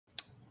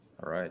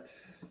All right,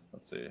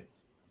 let's see.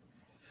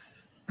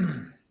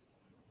 I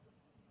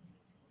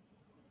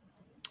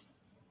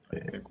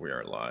think we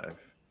are live.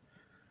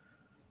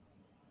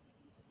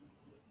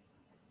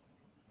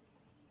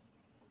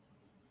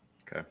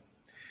 Okay, I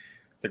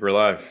think we're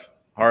live.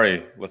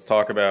 Hari, let's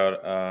talk about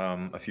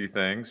a few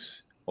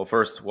things. Well,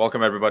 first,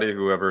 welcome everybody,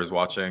 whoever is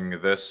watching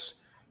this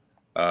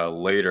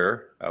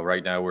later.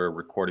 Right now, we're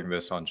recording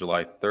this on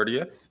July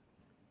 30th,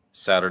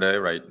 Saturday.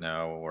 Right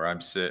now, where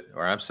I'm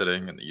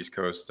sitting in the East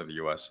Coast of the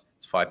U.S.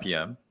 It's 5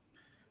 p.m.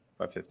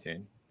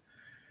 5:15.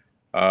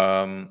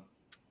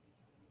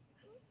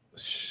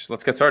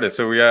 Let's get started.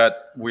 So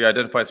we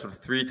identified sort of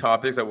three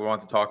topics that we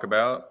want to talk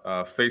about.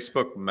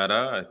 Facebook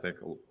Meta, I think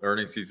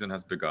earnings season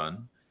has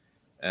begun,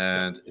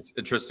 and it's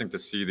interesting to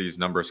see these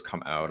numbers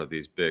come out of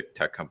these big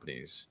tech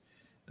companies.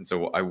 And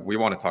so we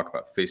want to talk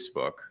about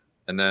Facebook,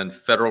 and then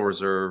Federal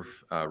Reserve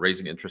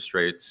raising interest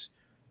rates.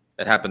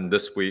 It happened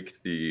this week.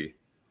 The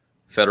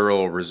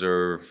Federal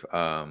Reserve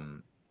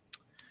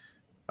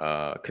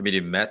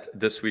committee met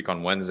this week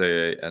on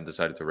Wednesday and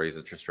decided to raise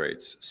interest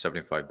rates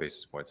 75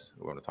 basis points.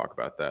 We want to talk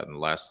about that. And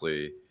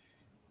lastly,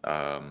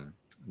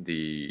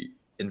 the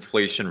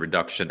Inflation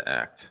Reduction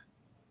Act.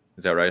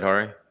 Is that right,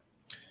 Hari?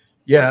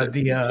 Yeah,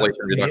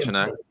 Inflation Reduction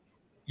Act.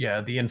 Yeah,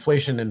 the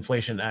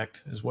Inflation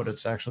Act is what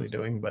it's actually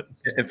doing. But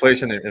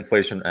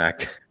Inflation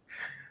Act.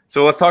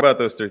 So let's talk about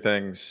those three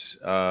things.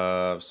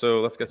 So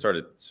let's get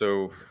started.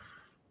 So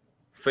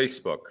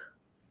Facebook.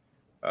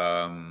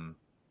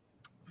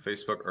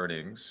 Facebook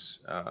earnings.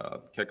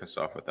 Kick us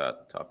off with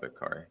that topic,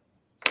 Kari.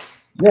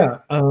 Yeah.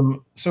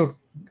 So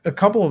a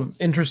couple of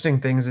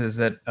interesting things is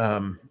that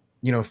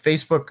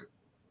Facebook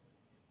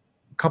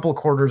a couple of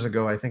quarters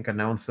ago, I think,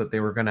 announced that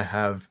they were going to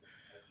have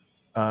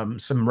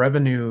some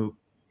revenue.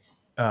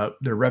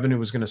 Their revenue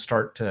was going to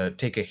start to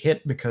take a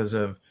hit because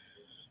of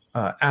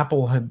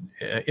Apple had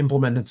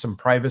implemented some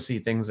privacy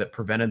things that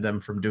prevented them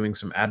from doing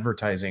some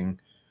advertising,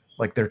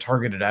 like their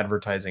targeted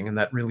advertising, and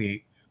that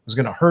really was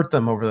going to hurt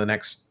them over the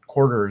next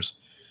quarters.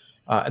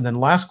 And then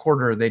last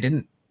quarter, they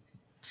didn't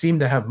seem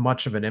to have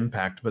much of an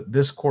impact. But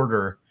this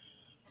quarter,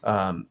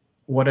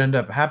 what ended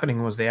up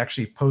happening was they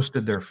actually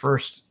posted their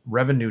first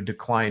revenue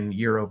decline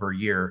year over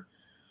year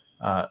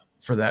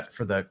for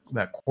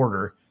that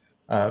quarter.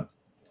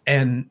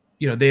 And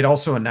they'd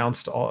also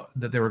announced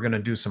that they were going to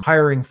do some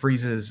hiring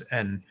freezes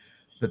and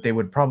that they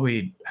would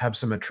probably have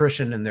some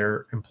attrition in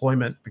their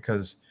employment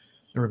because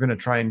they were going to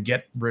try and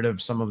get rid of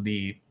some of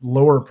the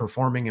lower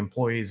performing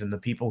employees and the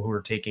people who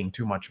are taking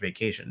too much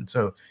vacation.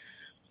 So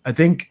I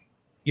think,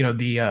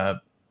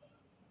 the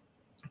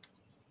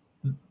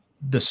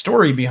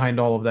story behind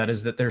all of that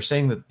is that they're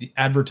saying that the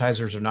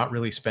advertisers are not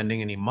really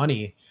spending any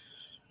money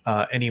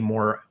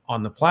anymore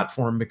on the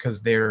platform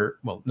because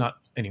not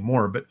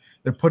anymore, but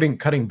they're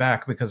cutting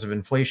back because of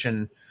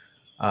inflation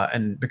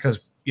and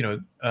because,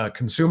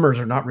 consumers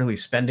are not really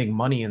spending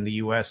money in the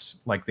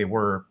US like they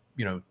were,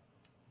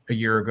 a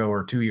year ago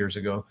or 2 years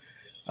ago.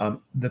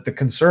 That the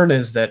concern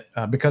is that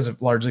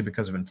largely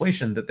because of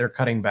inflation, that they're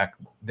cutting back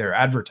their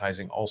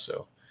advertising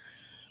also.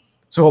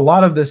 So a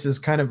lot of this is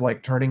kind of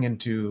like turning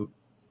into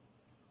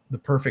the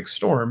perfect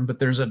storm, but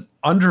there's an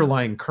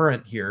underlying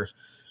current here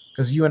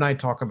because you and I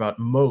talk about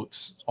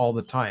moats all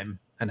the time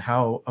and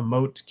how a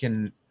moat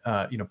can,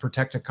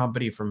 protect a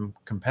company from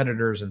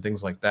competitors and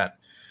things like that.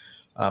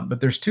 But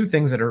there's two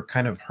things that are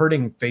kind of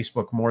hurting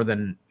Facebook more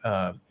than,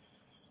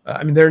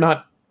 they're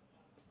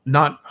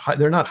not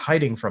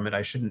hiding from it.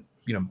 I shouldn't,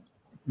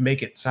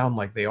 make it sound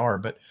like they are,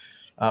 but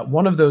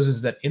one of those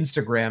is that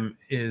Instagram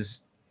is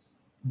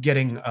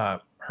getting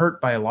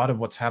hurt by a lot of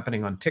what's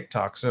happening on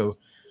TikTok. So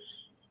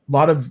a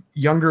lot of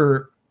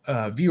younger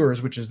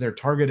viewers, which is their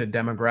targeted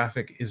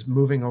demographic, is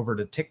moving over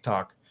to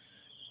TikTok,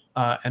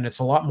 and it's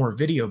a lot more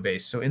video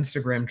based. So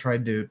Instagram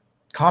tried to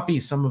copy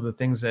some of the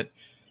things that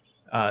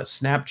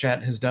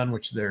Snapchat has done,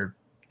 which their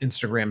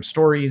Instagram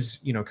stories,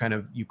 kind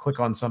of you click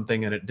on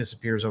something and it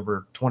disappears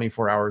over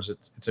 24 hours.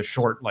 It's a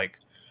short, like,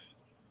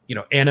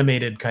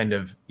 animated kind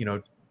of,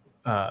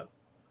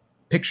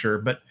 picture.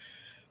 But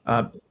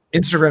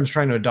Instagram's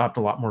trying to adopt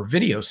a lot more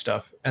video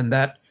stuff. And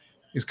that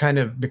is kind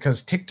of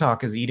because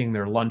TikTok is eating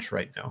their lunch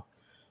right now.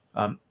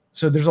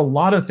 So there's a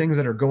lot of things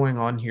that are going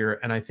on here.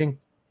 And I think,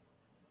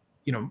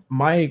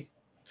 my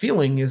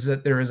feeling is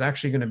that there is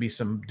actually going to be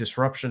some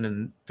disruption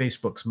in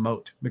Facebook's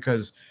moat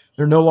because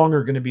they're no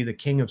longer going to be the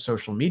king of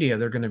social media.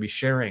 They're going to be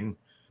sharing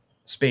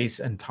space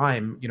and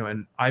time,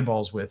 and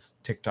eyeballs with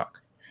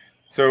TikTok.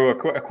 So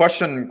a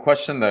question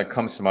that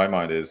comes to my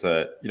mind is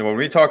that, when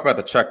we talk about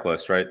the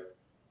checklist, right,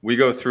 we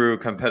go through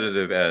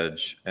competitive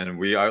edge and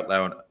we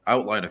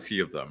outline a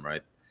few of them,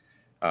 right?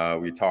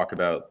 We talk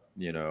about,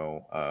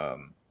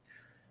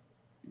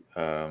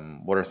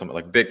 what are some,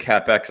 like, big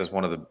capex as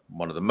one of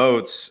the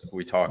moats.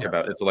 We talk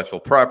about intellectual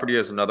property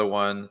as another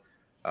one,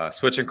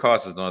 switching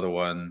costs is another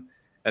one,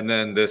 and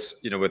then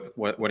this,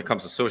 when it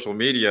comes to social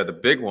media, the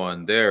big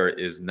one there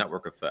is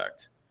network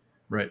effect,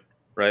 right?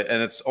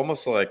 And it's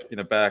almost like,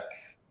 back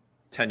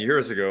 10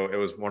 years ago, it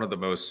was one of the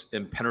most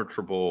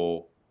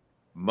impenetrable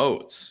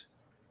moats,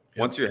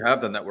 once you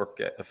have the network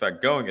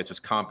effect going, it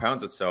just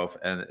compounds itself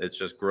and it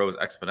just grows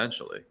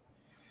exponentially.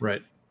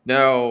 Right.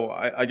 Now,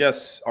 I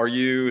guess, are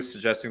you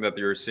suggesting that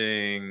you're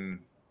seeing,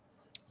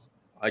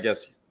 I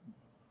guess,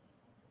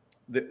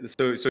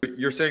 so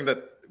you're saying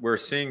that we're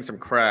seeing some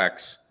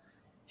cracks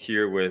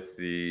here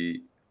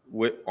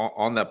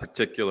on that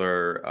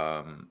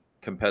particular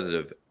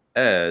competitive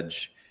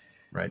edge.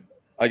 Right.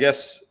 I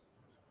guess,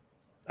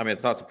 I mean,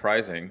 it's not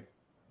surprising.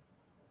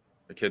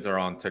 The kids are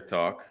on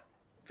TikTok.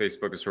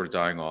 Facebook is sort of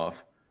dying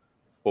off.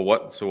 But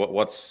what's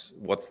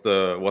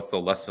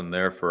the lesson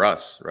there for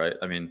us, right?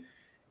 I mean,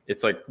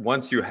 it's like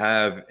once you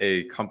have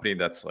a company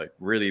that's like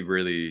really,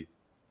 really,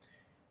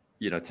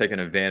 taking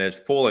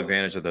full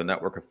advantage of the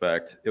network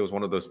effect, it was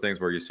one of those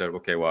things where you said,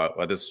 okay, well,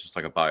 this is just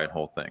like a buy and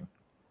hold thing.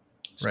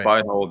 Right. Buy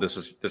and hold. This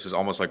is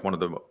almost like one of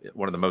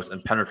the most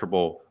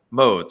impenetrable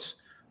modes.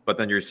 But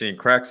then you're seeing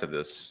cracks of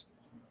this.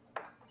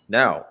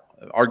 Now,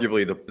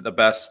 arguably the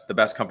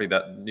best company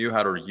that knew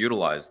how to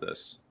utilize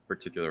this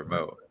particular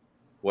mode.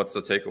 What's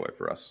the takeaway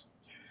for us?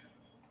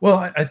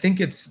 Well, I think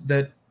it's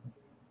that,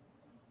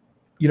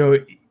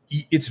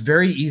 it's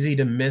very easy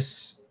to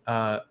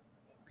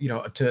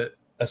to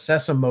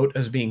assess a moat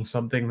as being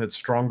something that's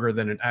stronger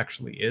than it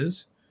actually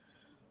is.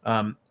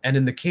 And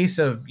in the case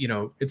of,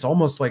 it's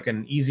almost like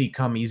an easy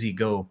come, easy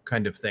go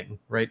kind of thing,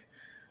 right?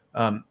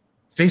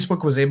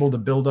 Facebook was able to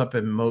build up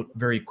a moat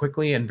very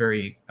quickly and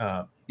very,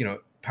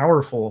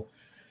 powerful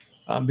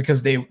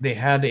because they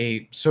had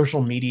a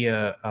social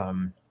media,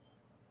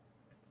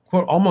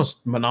 quote,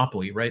 almost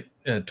monopoly, right?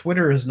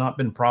 Twitter has not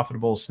been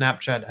profitable.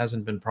 Snapchat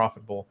hasn't been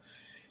profitable.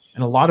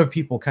 And a lot of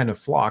people kind of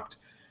flocked.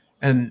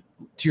 And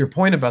to your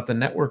point about the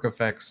network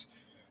effects,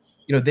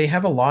 they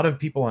have a lot of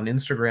people on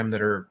Instagram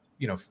that are,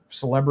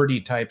 celebrity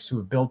types who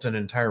have built an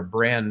entire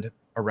brand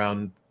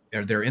around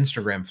their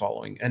Instagram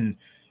following. And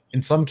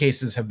in some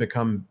cases have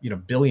become,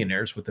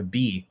 billionaires with a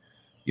B,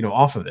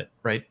 off of it,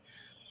 right?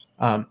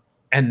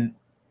 And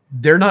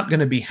they're not going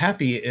to be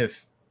happy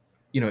if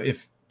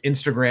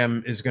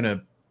Instagram is going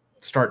to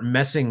start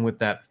messing with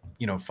that,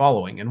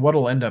 following. And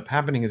what'll end up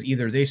happening is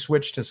either they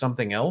switch to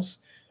something else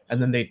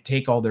and then they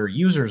take all their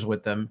users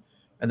with them,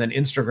 and then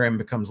Instagram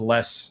becomes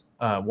less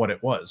what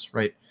it was,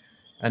 right?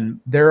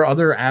 And there are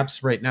other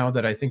apps right now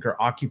that I think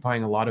are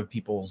occupying a lot of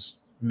people's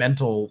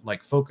mental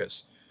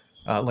focus,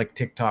 like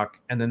TikTok.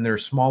 And then there are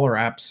smaller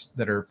apps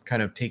that are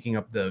kind of taking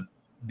up the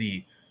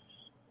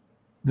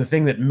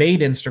thing that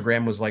made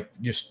Instagram was like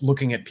just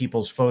looking at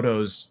people's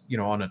photos,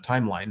 on a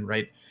timeline,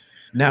 right?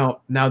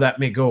 Now that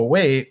may go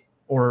away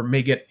or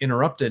may get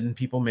interrupted and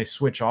people may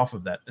switch off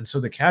of that. And so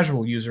the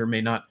casual user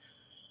may not,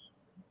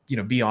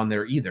 be on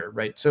there either,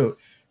 right? So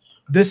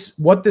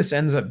what this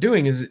ends up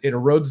doing is it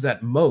erodes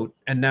that moat.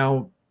 And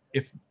now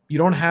if you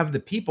don't have the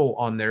people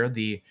on there,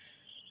 the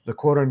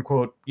quote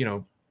unquote,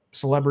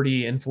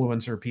 celebrity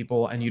influencer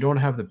people, and you don't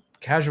have the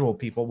casual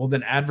people, well,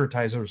 then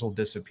advertisers will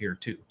disappear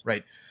too,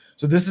 right?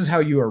 So this is how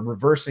you are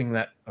reversing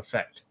that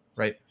effect,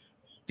 right?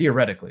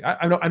 Theoretically,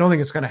 I don't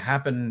think it's going to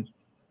happen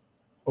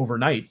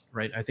overnight,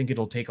 right? I think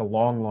it'll take a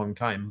long, long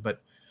time,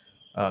 but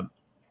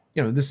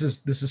this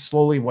is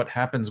slowly what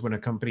happens when a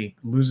company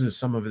loses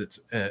some of its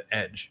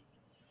edge.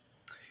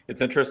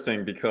 It's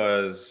interesting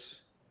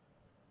because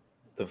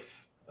people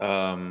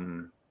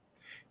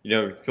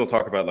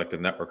talk about like the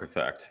network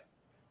effect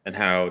and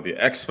how the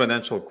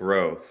exponential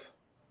growth,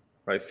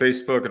 right?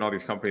 Facebook and all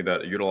these companies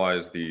that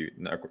utilize the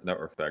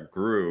network effect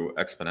grew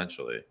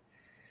exponentially.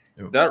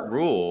 Yep. That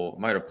rule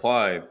might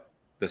apply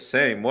the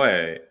same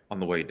way on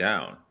the way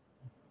down.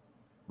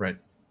 Right.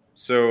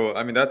 So,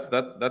 I mean, that's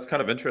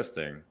kind of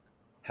interesting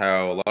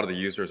how a lot of the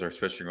users are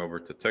switching over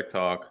to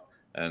TikTok,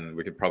 and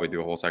we could probably do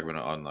a whole segment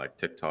on like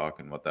TikTok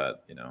and what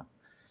that,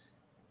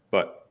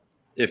 but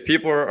if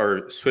people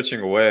are switching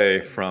away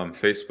from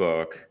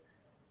Facebook,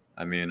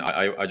 I mean,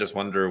 I just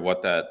wonder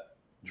what that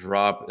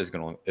drop is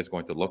going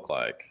to look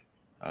like.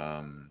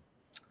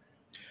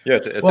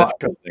 It's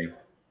interesting.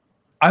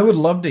 I would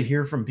love to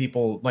hear from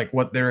people like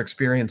what their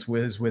experience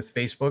was with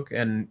Facebook,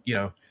 and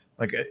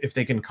like if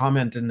they can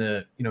comment in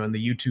the in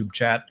the YouTube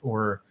chat,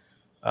 or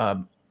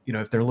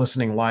if they're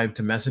listening live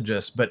to message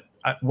us. But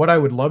what I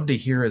would love to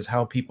hear is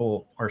how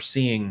people are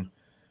seeing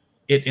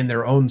it in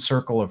their own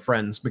circle of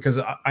friends, because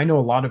I know a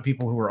lot of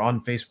people who were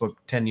on Facebook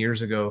 10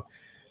 years ago.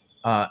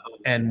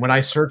 And when I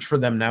search for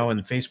them now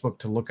in Facebook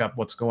to look up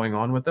what's going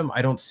on with them,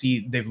 I don't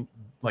see they've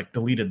like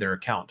deleted their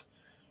account.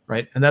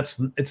 Right. And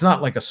it's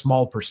not like a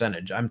small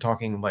percentage. I'm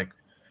talking like,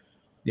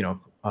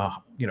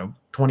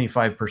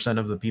 25%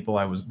 of the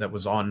people that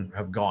was on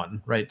have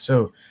gone. Right.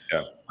 So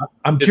yeah.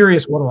 I'm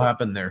curious what'll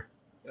happen there.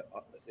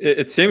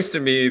 It seems to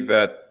me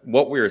that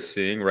what we are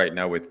seeing right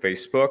now with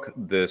Facebook,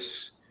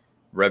 this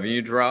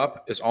revenue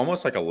drop, is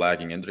almost like a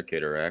lagging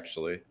indicator,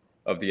 actually,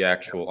 of the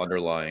actual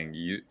underlying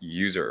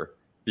user.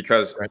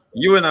 Because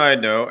you and I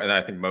know, and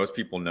I think most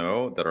people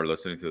know that are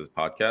listening to this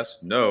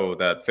podcast, know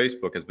that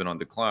Facebook has been on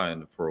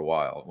decline for a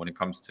while when it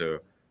comes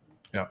to,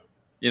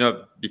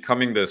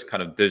 becoming this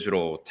kind of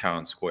digital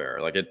town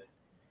square. Like it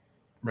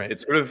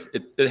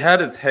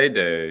had its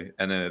heyday,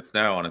 and then it's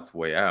now on its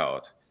way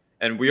out.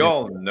 And we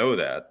all know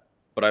that,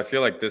 but I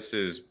feel like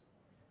there's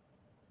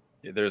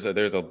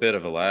a bit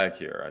of a lag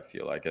here, I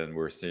feel like, and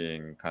we're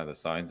seeing kind of the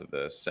signs of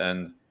this.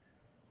 And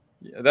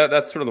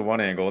that's sort of the one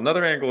angle.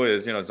 Another angle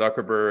is,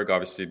 Zuckerberg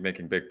obviously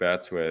making big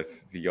bets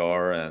with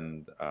VR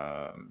and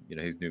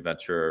his new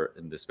venture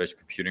in the spatial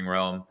computing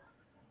realm.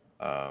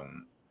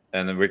 And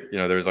then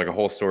there's like a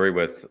whole story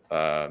with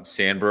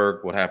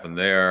Sandberg, what happened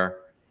there.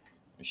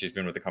 She's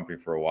been with the company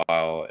for a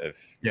while.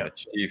 If a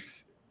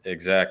chief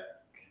exec,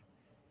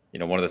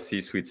 one of the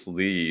C-suites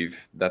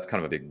leave, that's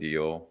kind of a big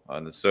deal.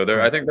 And so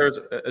I think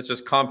it's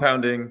just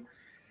compounding,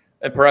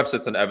 and perhaps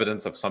it's an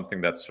evidence of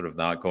something that's sort of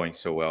not going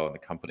so well in the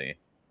company.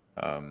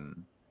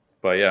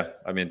 But yeah,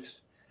 I mean,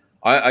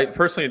 I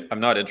personally,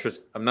 I'm not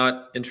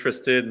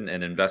interested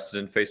in invested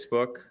in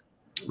Facebook.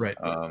 Right.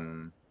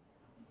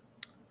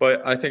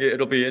 But I think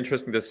it'll be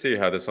interesting to see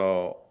how this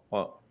all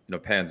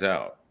pans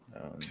out.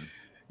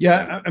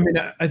 I mean,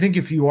 I think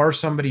if you are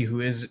somebody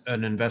who is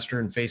an investor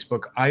in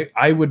Facebook,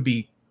 I would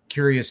be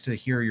curious to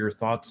hear your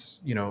thoughts.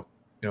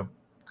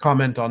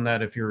 Comment on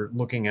that if you're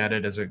looking at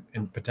it as a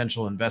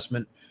potential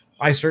investment.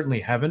 I certainly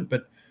haven't,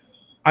 but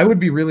I would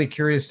be really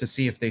curious to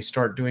see if they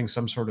start doing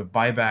some sort of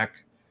buyback.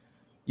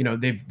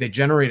 They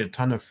generate a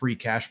ton of free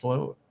cash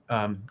flow.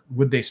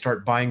 Would they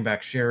start buying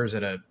back shares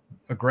at an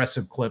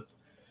aggressive clip?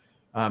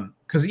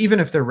 Because even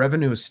if their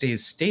revenue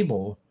stays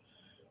stable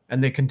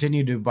and they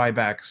continue to do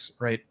buybacks,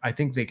 right, I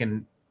think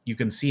you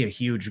can see a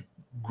huge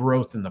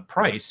growth in the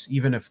price,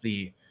 even if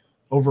the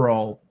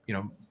overall,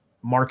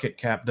 market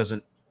cap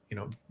doesn't,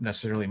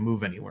 necessarily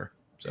move anywhere.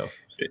 So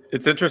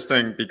it's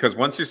interesting because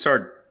once you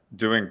start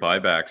doing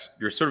buybacks,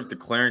 you're sort of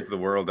declaring to the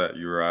world that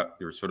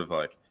you're sort of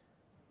like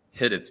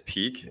hit its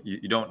peak.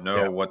 You don't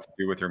know what to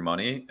do with your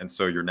money. And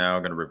so you're now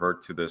going to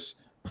revert to this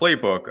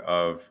playbook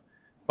of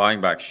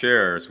buying back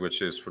shares,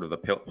 which is sort of the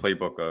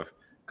playbook of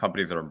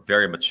companies that are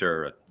very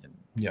mature and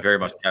very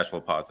much cash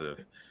flow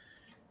positive.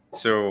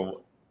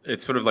 So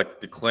it's sort of like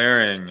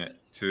declaring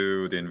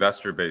to the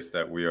investor base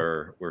that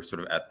we're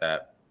sort of at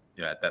that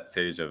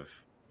stage of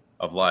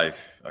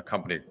life, a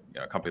company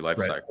life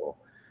cycle.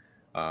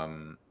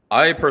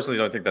 I personally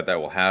don't think that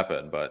will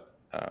happen, but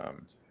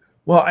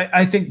well,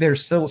 I think they're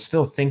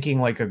still thinking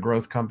like a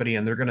growth company,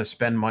 and they're going to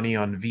spend money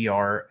on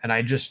VR. And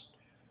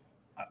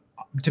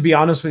to be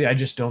honest with you, I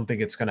just don't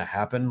think it's going to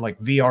happen. Like,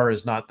 VR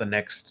is not the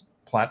next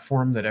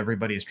platform that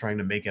everybody is trying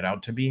to make it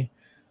out to be.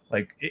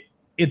 Like,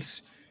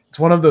 it's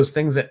one of those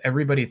things that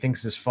everybody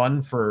thinks is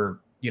fun for,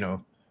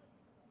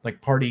 like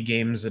party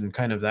games and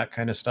kind of that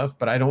kind of stuff.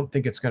 But I don't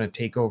think it's going to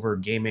take over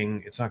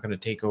gaming. It's not going to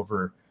take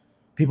over.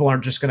 People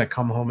aren't just going to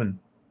come home and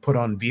put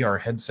on VR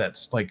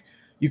headsets. Like,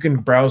 you can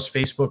browse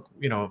Facebook,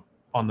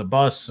 on the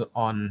bus,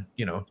 on,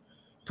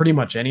 pretty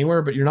much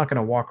anywhere, but you're not going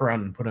to walk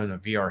around and put on a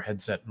VR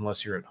headset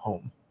unless you're at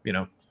home,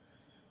 Yeah.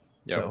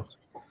 So.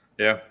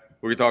 Yeah.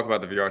 We can talk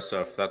about the VR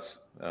stuff. That's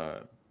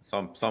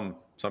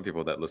some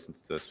people that listen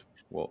to this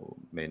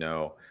may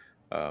know.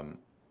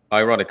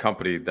 I run a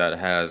company that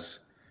has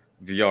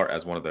VR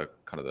as one of the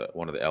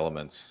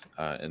elements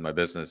in my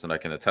business, and I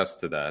can attest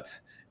to that.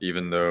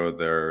 Even though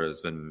there has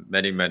been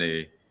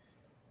many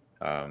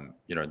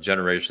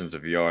generations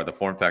of VR, the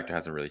form factor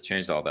hasn't really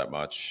changed all that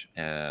much,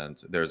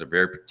 and there's a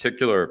very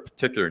particular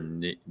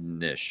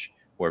niche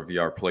where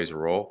VR plays a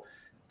role.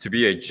 To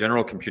be a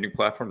general computing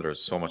platform,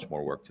 there's so much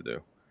more work to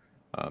do.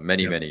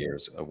 Many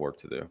years of work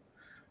to do.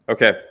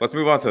 Okay, let's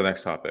move on to the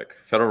next topic.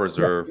 Federal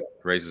Reserve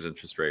raises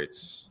interest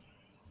rates.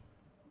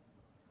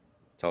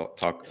 Talk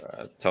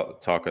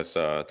us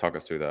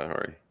through that,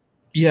 Hari.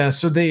 Yeah,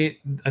 so I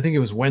think it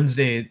was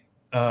Wednesday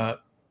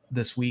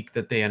this week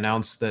that they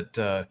announced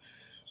that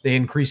they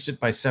increased it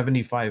by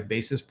 75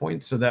 basis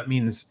points. So that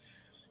means,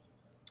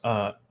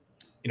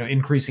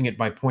 increasing it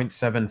by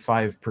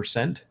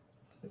 0.75%.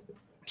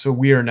 So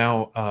we are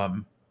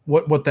now,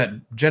 what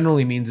that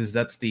generally means is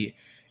that's the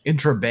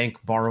intrabank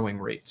borrowing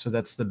rate. So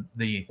that's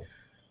the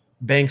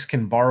banks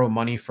can borrow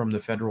money from the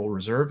Federal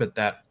Reserve at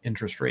that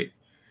interest rate.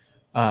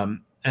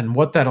 And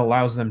what that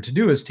allows them to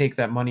do is take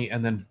that money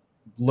and then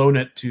loan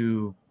it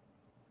to,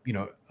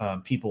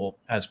 people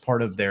as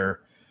part of their,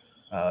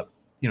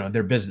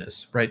 their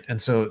business, right?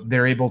 And so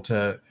they're able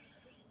to,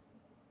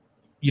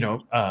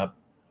 but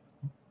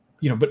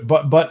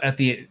at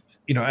the,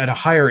 at a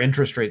higher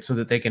interest rate so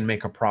that they can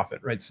make a profit,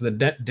 right? So the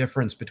net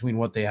difference between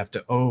what they have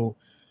to owe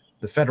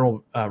the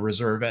Federal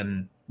Reserve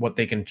and what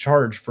they can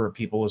charge for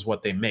people is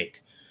what they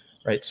make,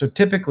 right? So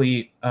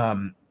typically,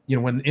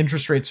 when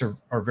interest rates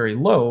are very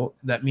low,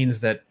 that means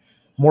that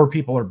more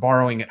people are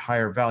borrowing at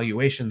higher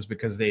valuations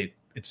because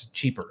it's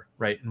cheaper,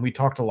 right? And we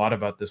talked a lot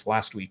about this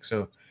last week,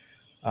 so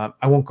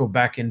I won't go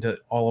back into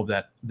all of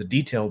that, the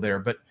detail there,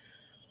 but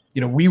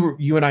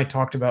you and I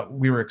talked about,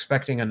 we were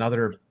expecting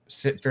another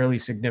fairly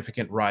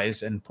significant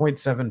rise, and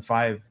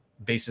 0.75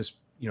 basis,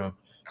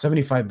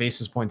 75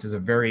 basis points is a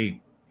very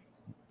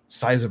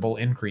sizable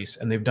increase,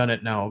 and they've done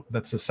it now.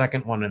 That's the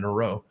second one in a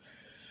row.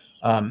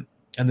 And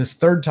this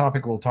third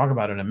topic we'll talk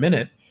about in a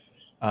minute,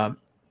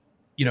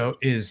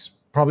 is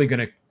probably going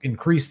to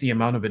increase the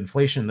amount of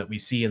inflation that we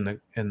see in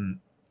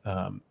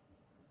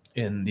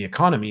in the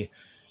economy.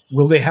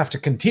 Will they have to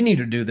continue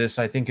to do this?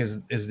 I think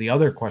is the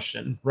other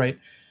question, right?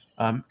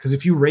 Because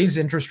if you raise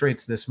interest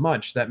rates this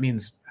much, that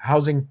means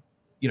housing,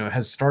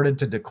 has started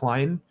to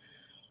decline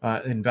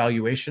in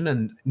valuation,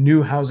 and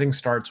new housing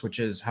starts, which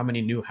is how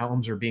many new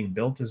homes are being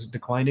built, is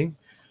declining,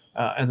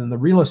 and then the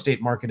real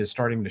estate market is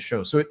starting to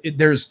show. So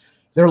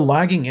they're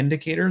lagging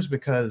indicators,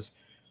 because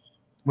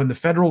when the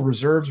Federal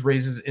Reserve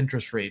raises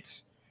interest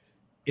rates,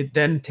 it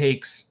then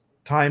takes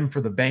time for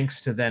the banks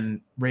to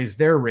then raise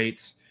their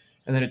rates,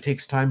 and then it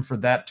takes time for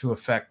that to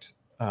affect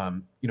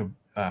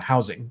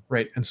housing,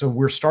 right? And so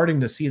we're starting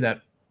to see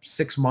that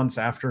 6 months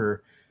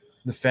after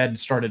the Fed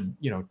started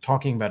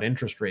talking about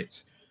interest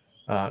rates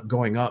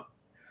going up,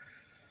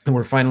 and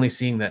we're finally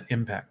seeing that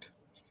impact.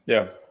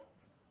 Yeah,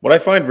 what I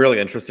find really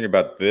interesting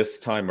about this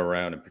time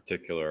around, in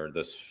particular,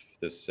 this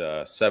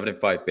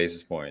 75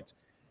 basis points,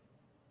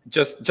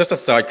 just a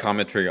side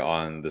commentary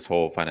on this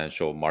whole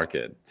financial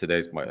market,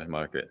 today's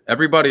market.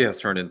 Everybody has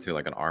turned into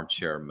like an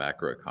armchair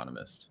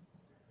macroeconomist.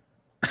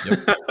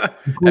 Yep.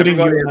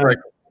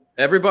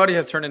 Everybody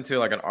has turned into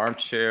like an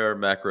armchair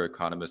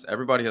macroeconomist.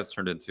 Everybody has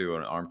turned into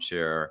an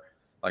armchair,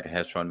 like a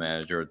hedge fund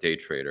manager, a day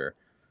trader,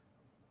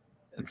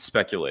 and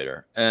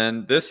speculator.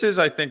 And this is,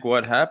 I think,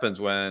 what happens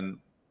when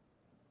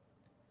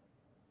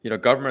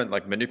government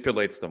like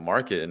manipulates the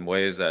market in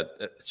ways that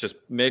it just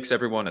makes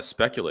everyone a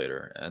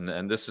speculator.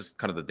 And this is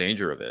kind of the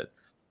danger of it.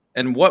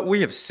 And what we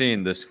have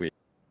seen this week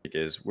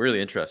is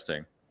really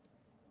interesting.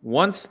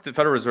 Once the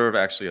Federal Reserve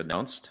actually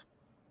announced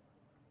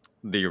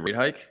the rate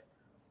hike,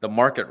 the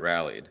market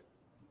rallied.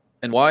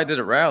 And why did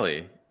it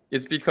rally?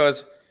 It's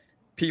because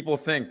people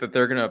think that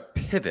they're going to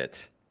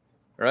pivot,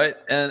 right?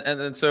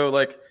 And so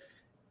like,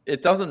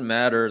 it doesn't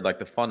matter like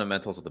the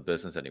fundamentals of the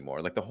business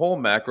anymore. Like the whole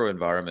macro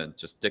environment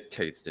just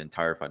dictates the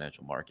entire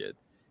financial market.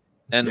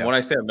 And when I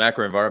say a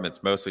macro environment,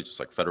 it's mostly just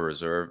like Federal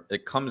Reserve.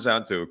 It comes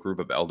down to a group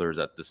of elders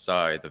that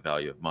decide the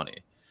value of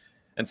money.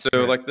 And so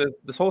like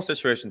this whole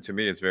situation to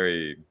me is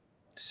very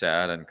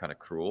sad and kind of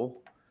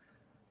cruel.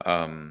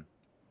 And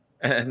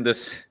it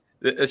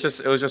was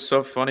just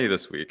so funny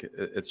this week.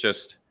 It's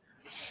just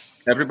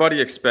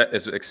everybody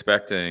is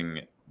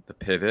expecting the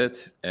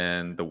pivot,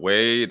 and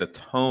the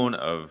tone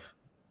of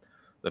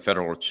the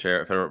Federal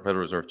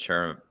Reserve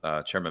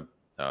Chairman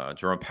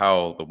Jerome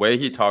Powell, the way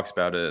he talks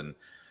about it, and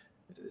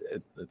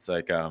it's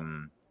like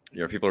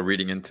people are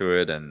reading into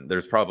it, and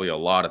there's probably a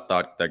lot of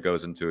thought that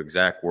goes into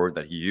exact word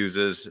that he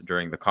uses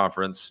during the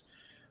conference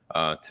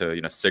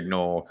to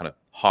signal kind of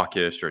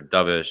hawkish or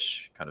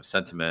dovish kind of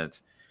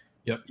sentiment.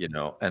 Yep.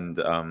 And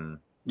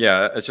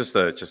it's just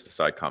a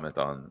side comment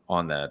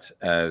on that,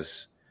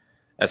 as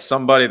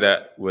somebody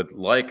that would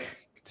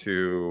like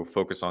to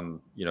focus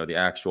on the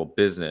actual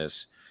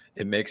business.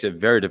 It makes it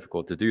very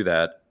difficult to do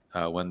that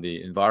when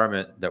the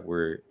environment that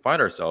we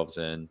find ourselves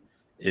in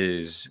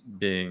is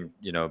being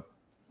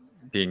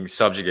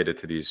subjugated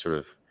to these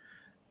sort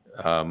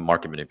of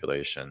market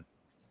manipulation.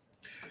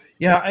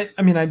 Yeah,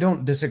 I mean, I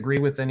don't disagree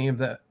with any of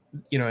that,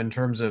 in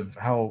terms of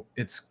how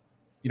it's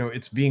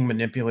being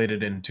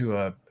manipulated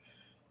into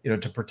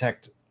to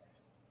protect.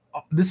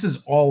 This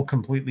is all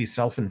completely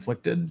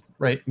self-inflicted,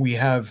 right? We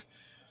have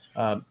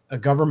a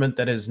government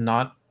that is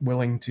not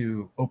willing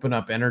to open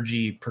up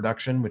energy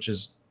production, which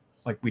is,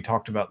 like we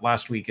talked about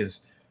last week,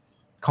 is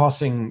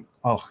causing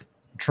a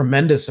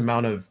tremendous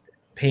amount of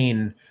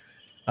pain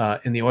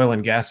in the oil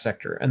and gas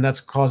sector, and that's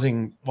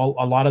causing a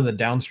lot of the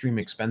downstream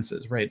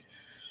expenses, right?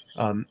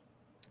 I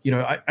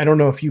don't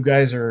know if you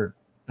guys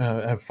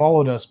have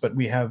followed us, but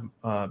we have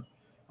a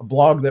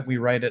blog that we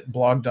write at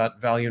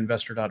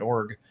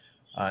blog.valueinvestor.org,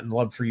 and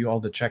love for you all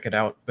to check it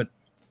out. But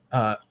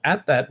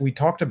at that, we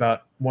talked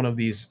about one of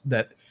these,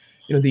 that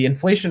the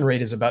inflation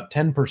rate is about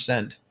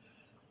 10%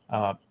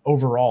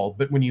 overall,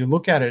 but when you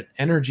look at it,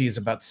 energy is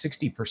about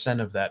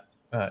 60% of that,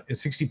 is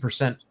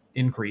 60%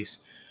 increase.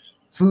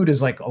 Food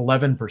is like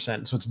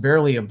 11%, so it's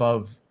barely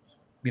above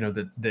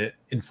the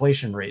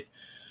inflation rate.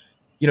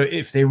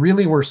 If they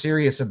really were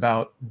serious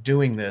about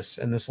doing this,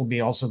 and this will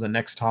be also the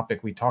next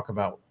topic we talk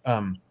about,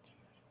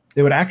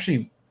 they would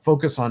actually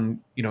focus on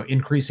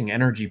increasing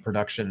energy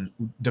production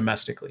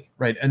domestically,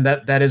 right? And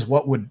that is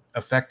what would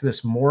affect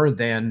this more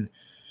than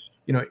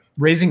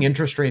raising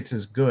interest rates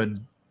is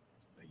good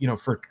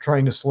for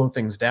trying to slow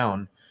things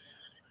down,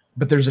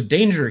 but there's a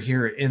danger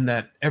here in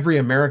that every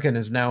American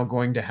is now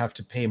going to have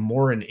to pay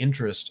more in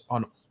interest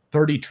on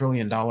 $30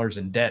 trillion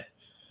in debt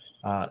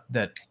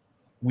that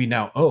we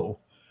now owe,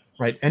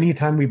 right?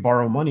 Anytime we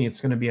borrow money, it's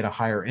going to be at a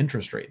higher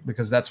interest rate,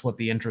 because that's what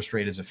the interest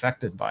rate is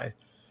affected by.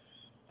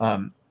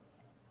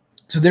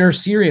 So there are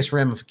serious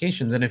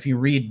ramifications. And if you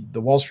read,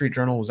 the Wall Street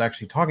Journal was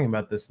actually talking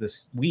about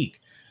this week,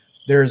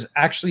 there's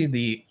actually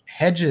the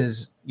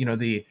hedges,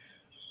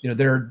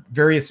 there are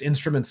various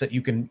instruments that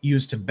you can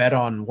use to bet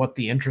on what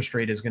the interest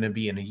rate is going to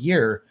be in a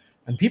year.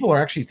 And people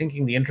are actually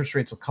thinking the interest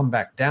rates will come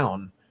back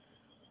down.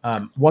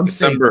 Once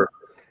December,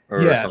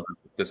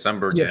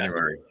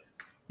 January.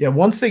 Yeah.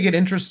 Once they get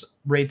interest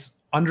rates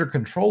under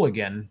control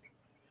again,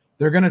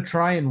 they're going to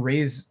try and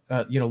raise,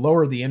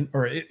 lower the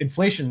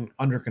inflation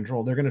under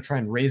control. They're going to try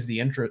and raise the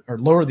interest or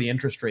lower the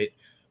interest rate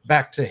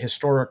back to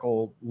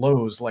historical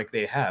lows like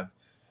they have,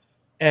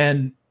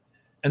 and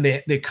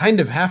they kind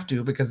of have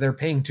to because they're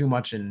paying too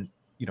much in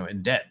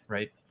debt,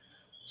 right?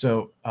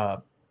 So,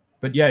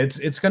 but yeah,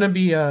 it's going to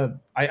be.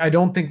 I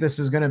don't think this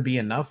is going to be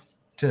enough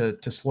to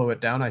slow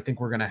it down. I think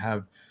we're going to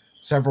have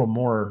several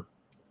more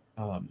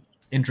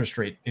interest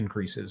rate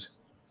increases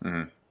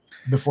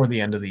before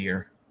the end of the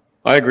year.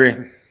 I agree.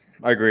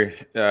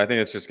 Yeah, I think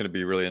it's just going to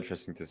be really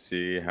interesting to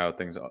see how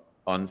things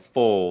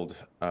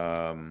unfold.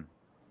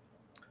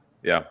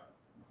 Yeah.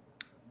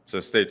 So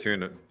stay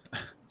tuned.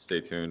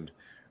 Stay tuned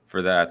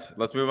for that.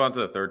 Let's move on to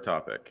the third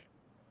topic.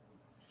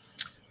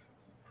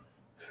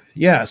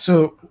 Yeah.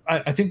 So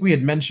I think we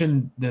had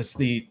mentioned this.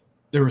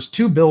 There was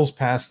two bills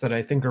passed that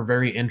I think are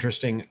very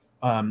interesting.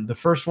 The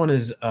first one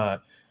is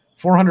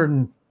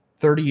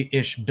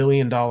 $430-ish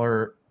billion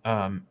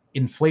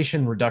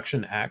Inflation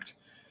Reduction Act,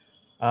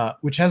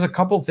 which has a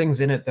couple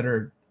things in it that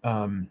are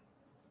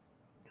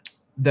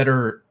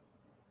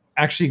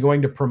actually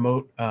going to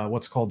promote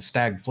what's called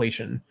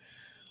stagflation.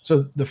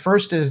 So the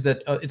first is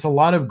that it's a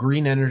lot of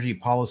green energy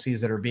policies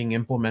that are being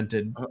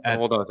implemented.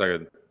 Hold on a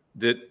second.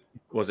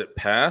 Was it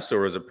passed or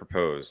was it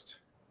proposed?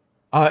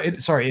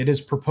 It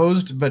is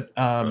proposed, but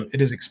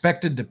it is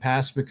expected to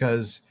pass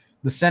because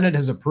the Senate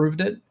has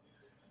approved it.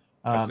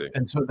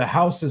 And so the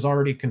House is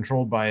already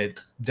controlled by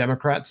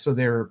Democrats, so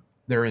they're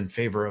in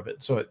favor of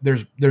it. So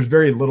there's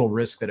very little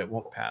risk that it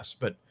won't pass.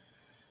 But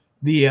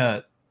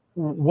the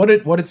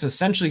what it's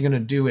essentially going to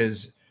do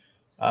is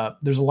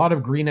there's a lot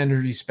of green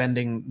energy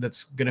spending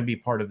that's going to be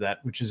part of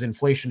that, which is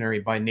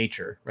inflationary by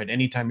nature, right?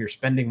 Anytime you're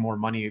spending more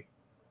money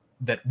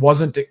that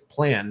wasn't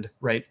planned,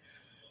 right?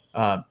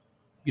 That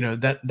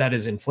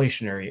is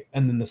inflationary.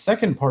 And then the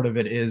second part of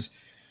it is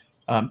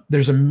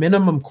there's a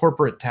minimum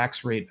corporate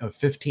tax rate of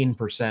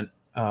 15%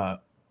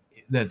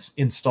 that's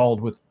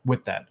installed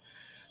with that.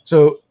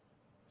 So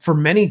for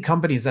many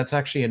companies, that's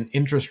actually an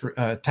interest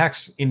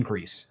tax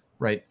increase,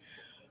 right?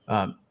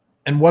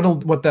 And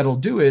what that'll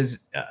do is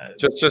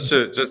just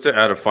to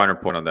add a finer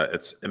point on that,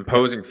 it's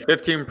imposing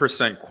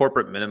 15%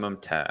 corporate minimum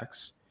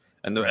tax,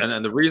 and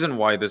the reason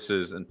why this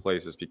is in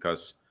place is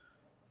because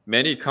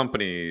many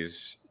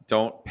companies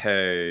don't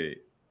pay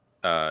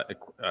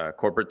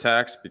corporate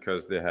tax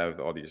because they have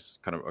all these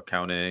kind of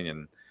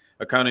accounting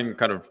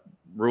kind of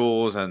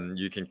rules, and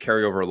you can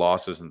carry over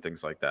losses and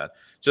things like that.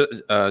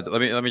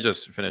 Let me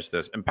just finish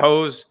this.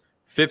 Impose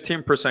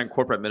 15%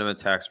 corporate minimum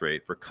tax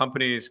rate for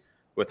companies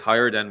with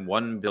higher than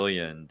 $1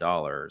 billion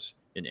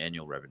in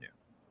annual revenue.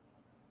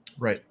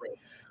 Right.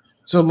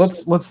 So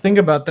let's think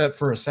about that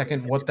for a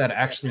second, what that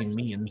actually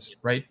means,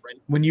 right?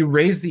 When you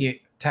raise the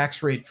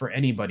tax rate for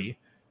anybody,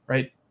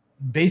 right?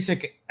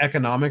 Basic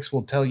economics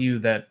will tell you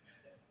that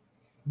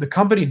the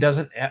company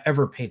doesn't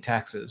ever pay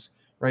taxes,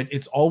 right?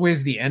 It's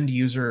always the end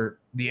user,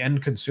 the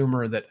end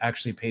consumer that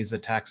actually pays the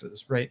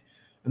taxes, right?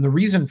 And the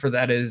reason for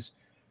that is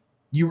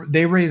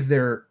they raise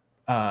their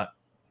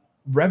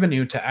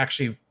revenue to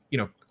actually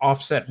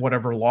offset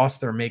whatever loss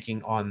they're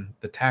making on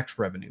the tax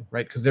revenue,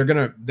 right? Because they're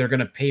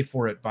gonna pay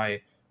for it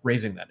by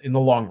raising that in the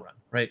long run,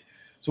 right?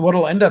 So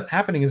what'll end up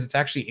happening is it's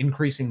actually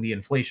increasing the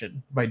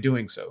inflation by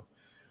doing so,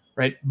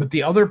 right? But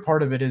the other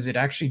part of it is it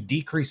actually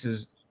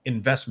decreases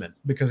investment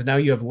because now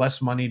you have less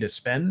money to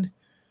spend.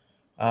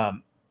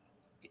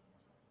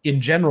 In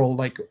general,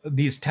 like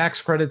these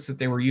tax credits that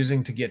they were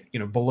using to get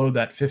below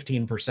that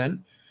 15%,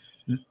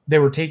 they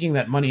were taking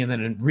that money and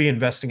then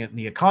reinvesting it in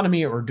the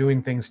economy or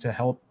doing things to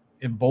help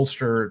and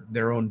bolster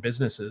their own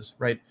businesses,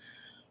 right?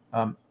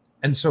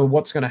 And so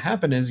what's going to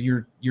happen is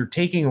you're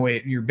taking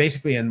away, you're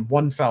basically in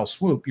one foul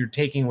swoop, you're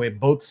taking away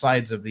both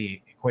sides of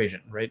the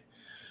equation, right?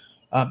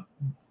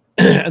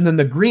 And then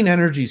the green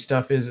energy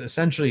stuff is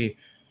essentially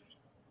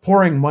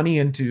pouring money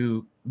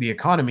into the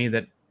economy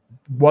that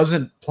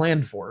wasn't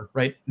planned for,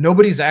 right?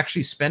 Nobody's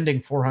actually spending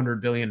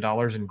 $400 billion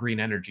in green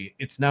energy.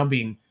 It's now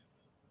being,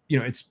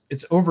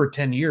 it's over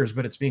 10 years,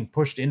 but it's being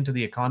pushed into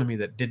the economy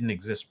that didn't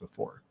exist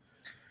before.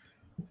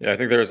 Yeah, I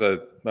think there's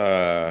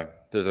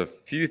a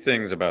few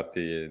things about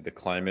the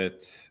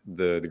climate,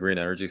 the green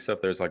energy stuff.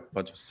 There's like a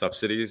bunch of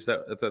subsidies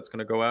that's going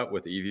to go out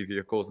with EV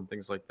vehicles and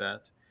things like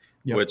that,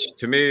 which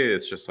to me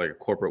is just like a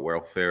corporate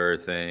welfare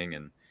thing.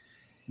 And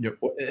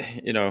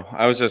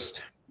I was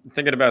just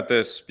thinking about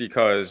this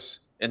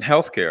because in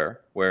healthcare,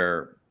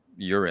 where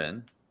you're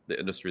in the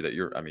industry that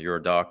you're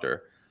a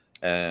doctor,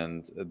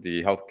 and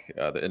the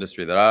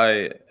industry that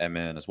I am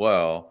in as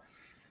well,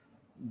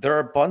 there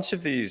are a bunch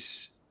of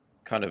these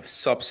kind of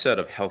subset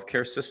of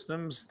healthcare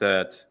systems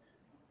that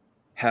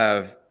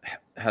have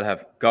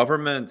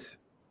government.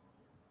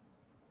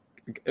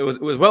 It was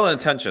well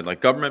intentioned. Like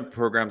government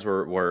programs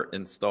were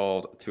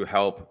installed to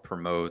help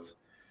promote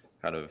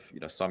kind of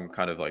some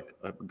kind of like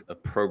a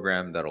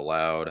program that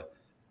allowed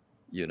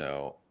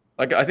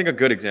like I think a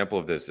good example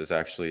of this is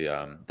actually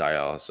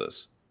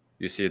dialysis.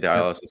 You see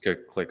dialysis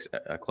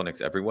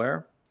clinics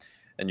everywhere,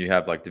 and you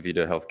have like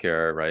DaVita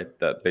Healthcare, right?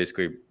 That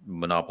basically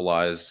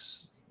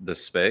monopolize the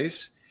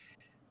space.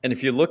 And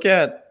if you look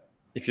at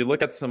if you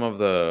look at some of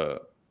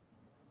the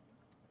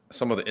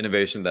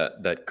innovation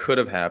that could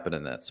have happened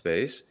in that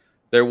space,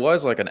 there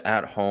was like an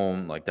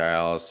at-home like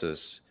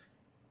dialysis,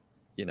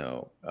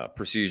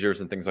 procedures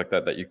and things like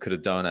that you could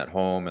have done at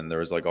home, and there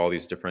was like all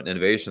these different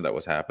innovation that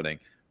was happening.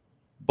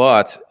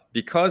 But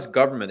because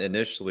government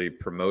initially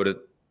promoted,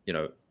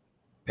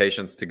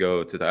 patients to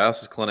go to the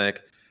dialysis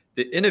clinic,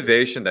 the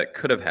innovation that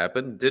could have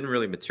happened didn't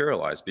really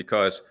materialize,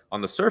 because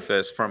on the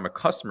surface, from a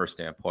customer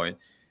standpoint,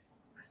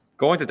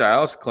 going to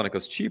dialysis clinic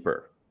was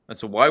cheaper. And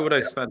so why would I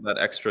spend that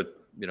extra,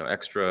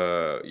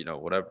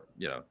 whatever,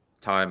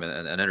 time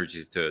and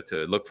energies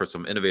to look for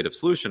some innovative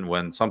solution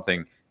when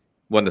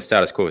the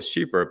status quo is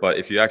cheaper? But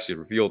if you actually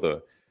reveal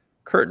the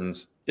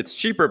curtains, it's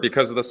cheaper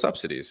because of the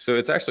subsidies. So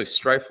it's actually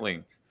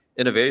stifling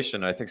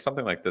innovation. I think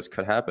something like this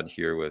could happen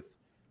here with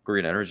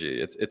green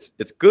energy.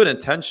 It's good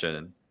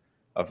intention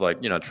of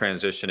like,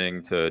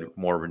 transitioning to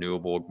more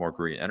renewable, more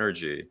green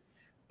energy,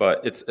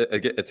 but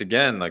it's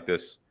again like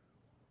this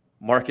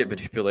market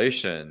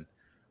manipulation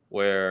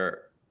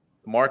where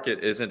the market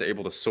isn't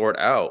able to sort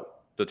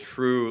out the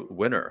true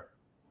winner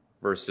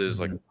versus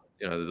like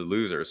the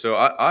loser. So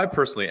I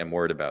personally am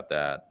worried about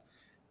that.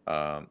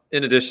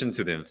 In addition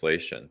to the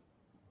inflation.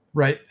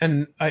 Right.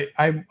 And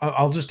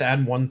I'll just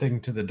add one thing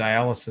to the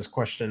dialysis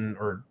question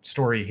or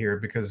story here,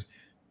 because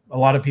a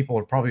lot of people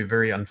are probably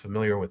very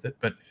unfamiliar with it.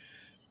 But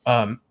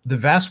the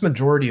vast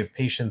majority of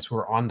patients who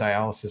are on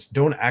dialysis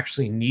don't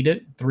actually need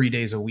it 3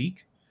 days a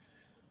week.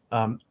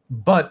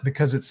 But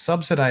because it's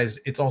subsidized,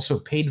 it's also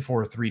paid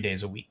for 3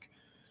 days a week.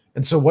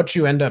 And so what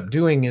you end up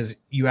doing is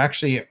you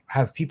actually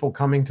have people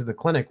coming to the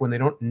clinic when they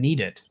don't need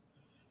it,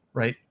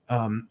 right?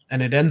 And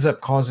it ends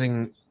up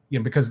causing,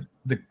 because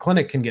the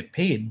clinic can get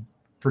paid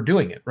for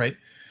doing it, right?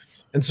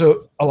 And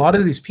so a lot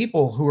of these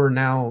people who are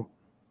now,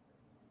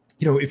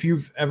 if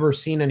you've ever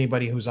seen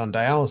anybody who's on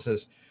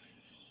dialysis,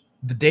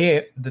 the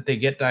day that they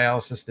get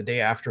dialysis, the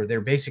day after,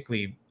 they're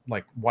basically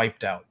like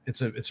wiped out.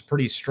 It's a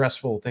pretty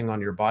stressful thing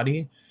on your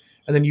body.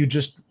 And then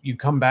you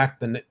come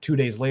back then 2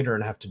 days later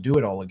and have to do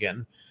it all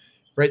again.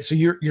 Right. So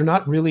you're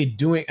not really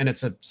doing, and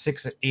it's a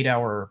 6-8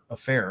 hour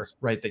affair,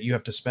 right, that you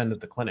have to spend at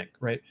the clinic.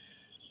 Right.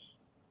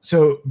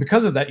 So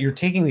because of that, you're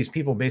taking these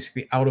people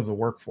basically out of the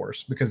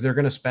workforce, because they're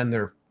going to spend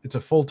it's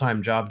a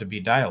full-time job to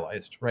be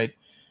dialyzed. Right.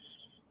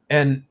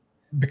 And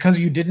because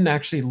you didn't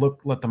actually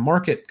let the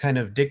market kind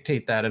of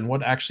dictate that and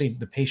what actually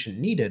the patient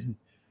needed,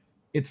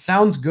 it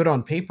sounds good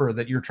on paper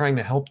that you're trying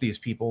to help these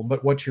people.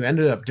 But what you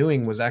ended up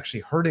doing was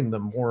actually hurting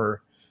them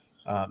more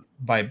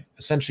by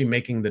essentially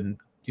making them,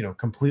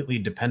 completely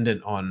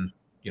dependent on,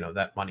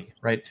 that money.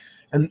 Right.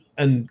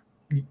 And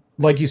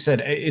like you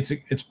said, it's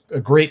a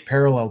great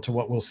parallel to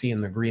what we'll see in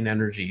the green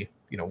energy,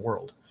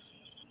 world.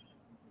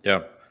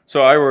 Yeah.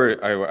 So I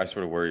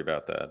sort of worry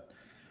about that.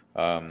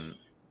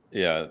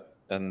 Yeah.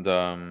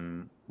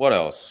 And what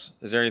else?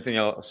 Is there anything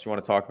else you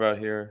want to talk about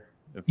here?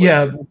 Inflation?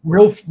 Yeah,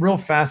 real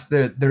fast.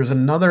 There's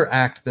another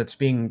act that's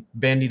being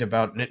bandied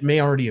about, and it may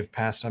already have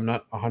passed. I'm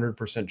not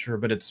 100% sure,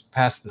 but it's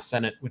passed the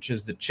Senate, which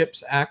is the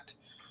CHIPS Act.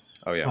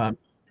 Oh yeah.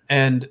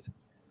 And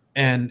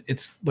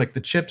it's like the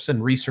CHIPS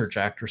and Research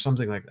Act or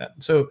something like that.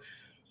 So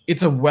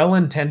it's a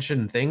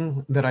well-intentioned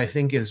thing that I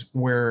think is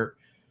where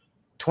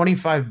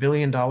 $25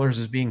 billion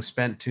is being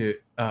spent to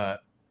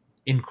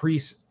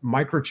increase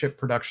microchip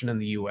production in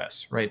the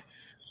U.S. Right,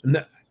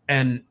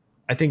 and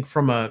I think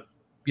from a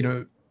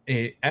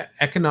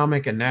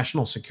economic and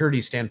national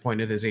security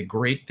standpoint, it is a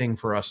great thing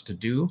for us to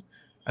do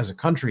as a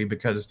country,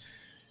 because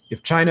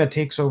if China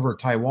takes over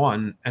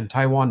Taiwan and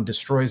Taiwan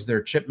destroys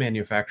their chip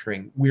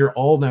manufacturing, we are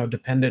all now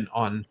dependent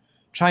on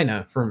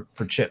China for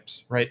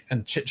chips, right?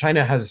 And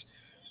China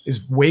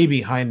is way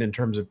behind in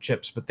terms of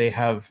chips, but they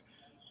have,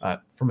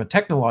 from a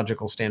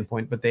technological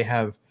standpoint, but they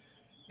have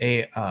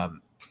they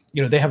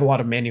have a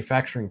lot of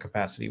manufacturing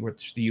capacity,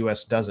 which the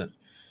U.S. doesn't.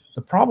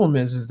 The problem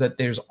is that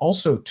there's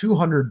also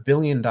 $200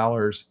 billion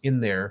in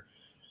there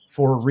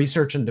for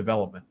research and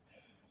development.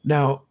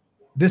 Now,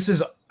 this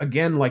is,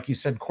 again, like you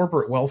said,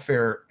 corporate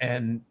welfare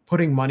and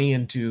putting money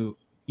into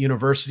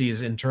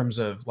universities in terms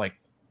of like,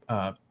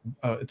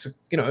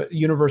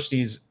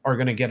 universities are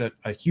going to get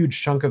a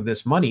huge chunk of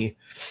this money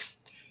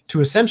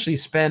to essentially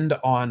spend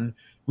on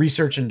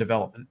research and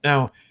development.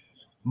 Now,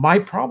 my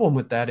problem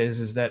with that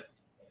is that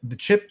the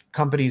chip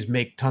companies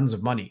make tons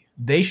of money.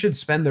 They should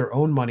spend their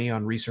own money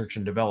on research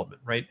and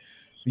development, right?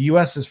 The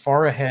US is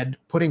far ahead.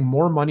 Putting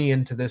more money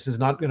into this is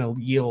not going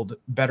to yield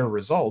better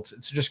results.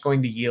 It's just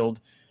going to yield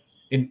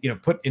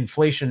put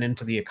inflation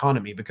into the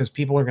economy, because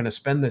people are going to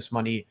spend this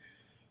money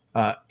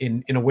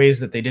in ways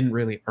that they didn't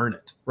really earn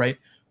it, right?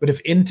 But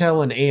if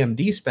Intel and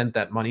AMD spent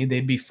that money,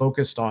 they'd be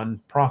focused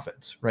on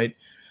profits, right?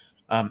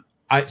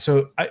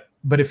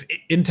 But if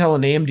Intel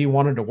and AMD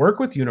wanted to work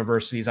with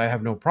universities, I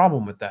have no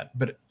problem with that.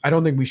 But I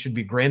don't think we should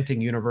be granting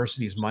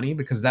universities money,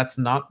 because that's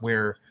not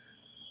where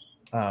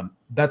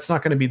that's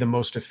not going to be the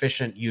most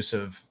efficient use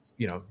of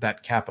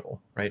that capital,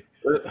 right?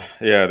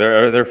 Yeah,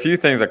 there are a few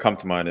things that come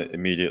to mind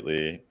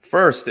immediately.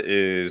 First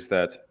is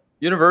that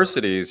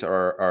universities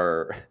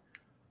they're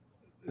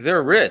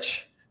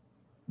rich.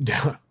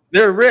 Yeah,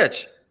 they're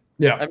rich.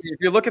 Yeah. I mean, if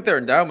you look at their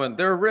endowment,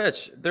 they're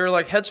rich. They're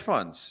like hedge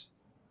funds.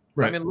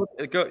 I Right. mean,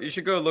 you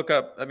should go look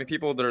up. I mean,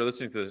 people that are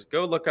listening to this,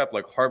 go look up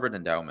like Harvard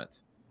Endowment.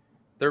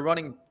 They're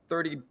running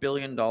 $30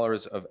 billion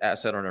of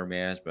asset under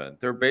management.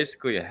 They're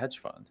basically a hedge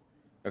fund.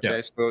 Yeah.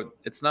 Okay, so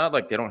it's not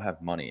like they don't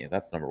have money.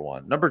 That's number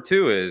one. Number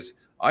two is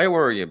what I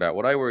worry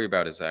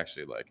about is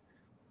actually like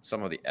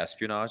some of the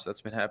espionage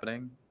that's been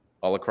happening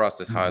all across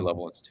these high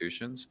level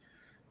institutions.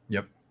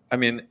 Yep. I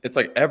mean, it's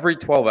like every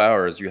 12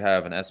 hours you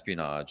have an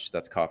espionage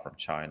that's caught from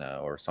China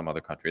or some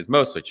other country. It's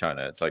mostly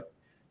China. It's like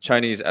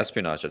Chinese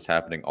espionage that's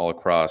happening all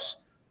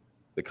across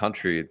the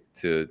country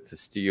to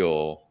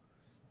steal,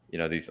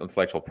 these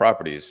intellectual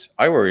properties.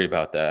 I worry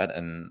about that,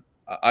 and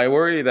I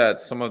worry that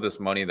some of this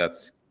money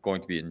that's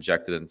going to be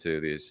injected into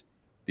these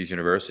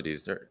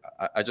universities,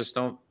 I just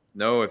don't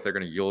know if they're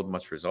going to yield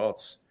much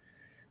results,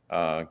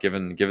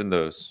 given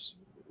those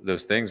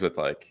things with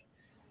like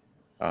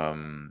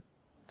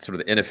sort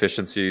of the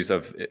inefficiencies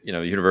of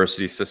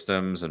university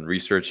systems and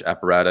research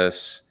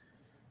apparatus.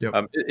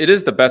 Yep. It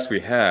is the best we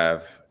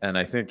have, and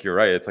I think you're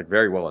right. It's like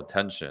very well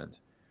intentioned,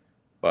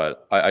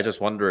 but I just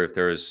wonder if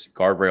there's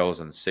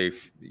guardrails and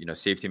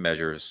safety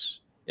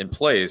measures in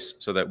place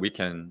so that we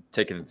can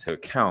take into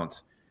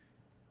account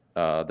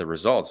the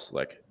results,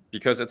 like,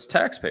 because it's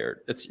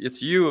taxpayer,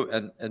 it's you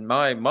and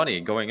my money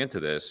going into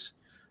this,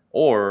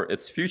 or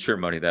it's future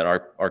money that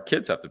our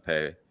kids have to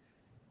pay.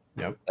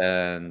 Yep.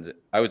 And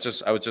I would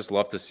just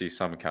love to see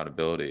some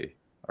accountability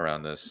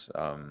around this.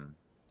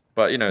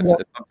 But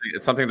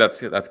it's something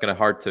that's going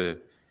to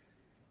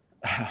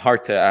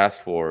hard to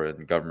ask for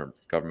in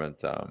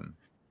government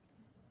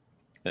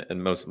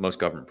in most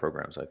government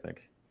programs, I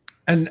think.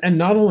 And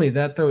not only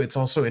that, though, it's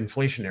also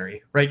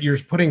inflationary, right? You're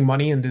putting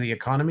money into the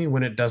economy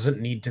when it doesn't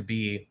need to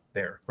be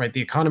there, right?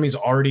 The economy's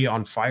already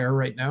on fire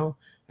right now,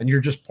 and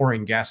you're just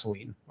pouring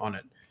gasoline on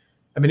it.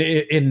 I mean,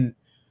 in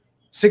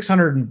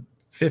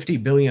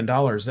 $650 billion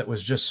that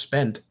was just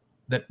spent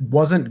that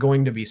wasn't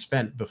going to be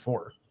spent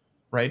before,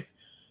 right?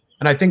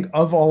 And I think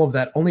of all of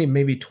that, only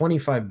maybe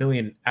 25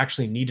 billion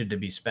actually needed to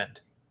be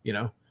spent,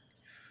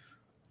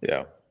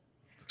 Yeah.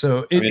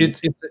 So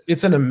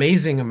it's an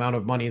amazing amount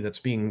of money that's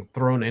being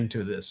thrown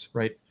into this,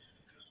 right?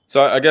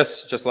 So I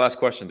guess just last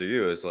question to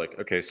you is like,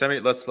 okay,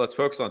 let's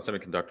focus on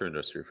semiconductor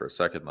industry for a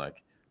second.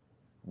 Like,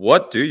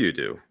 what do you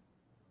do?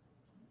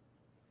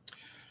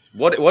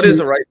 What is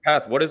the right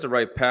path? What is the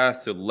right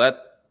path to let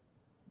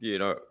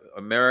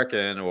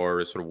American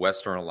or sort of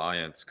Western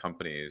alliance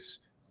companies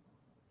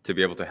to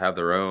be able to have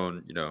their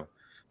own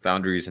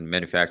foundries and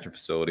manufacturing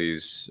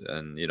facilities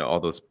and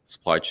all those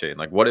supply chain?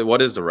 Like, what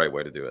is the right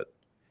way to do it?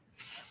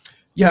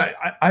 Yeah,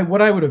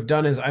 what I would have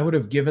done is I would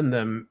have given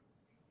them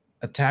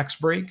a tax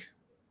break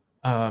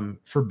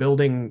for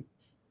building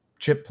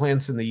chip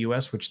plants in the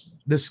U.S., which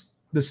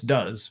this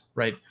does,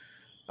 right?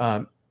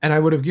 And I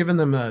would have given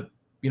them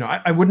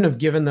I wouldn't have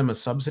given them a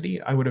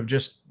subsidy. I would have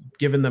just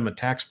given them a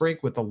tax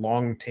break with a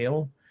long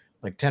tail,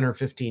 like 10 or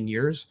 15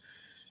 years,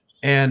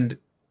 and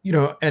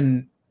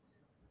and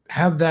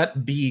have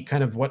that be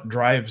kind of what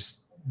drives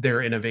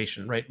their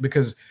innovation, right?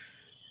 Because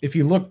if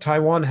you look,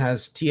 Taiwan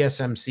has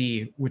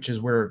TSMC, which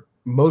is where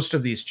most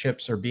of these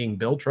chips are being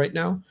built right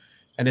now,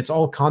 and it's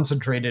all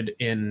concentrated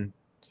in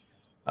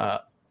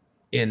Taiwan.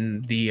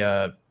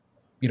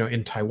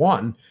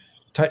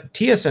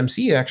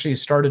 TSMC actually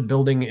started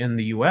building in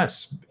the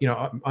U.S.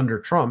 Under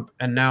Trump,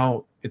 and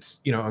now it's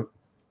going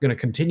to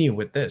continue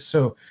with this.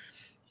 So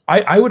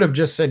I would have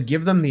just said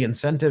give them the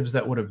incentives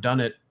that would have done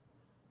it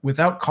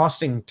without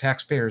costing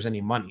taxpayers any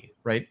money,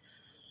 right?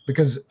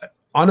 Because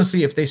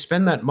honestly, if they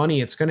spend that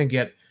money, it's going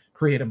to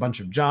create a bunch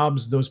of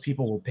jobs. Those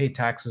people will pay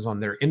taxes on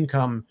their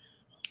income,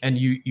 and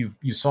you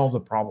solve the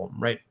problem,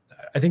 right?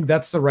 I think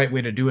that's the right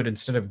way to do it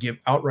instead of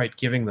outright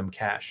giving them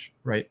cash,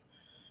 right?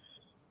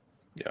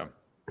 Yeah.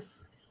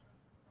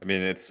 I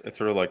mean, it's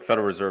sort of like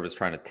Federal Reserve is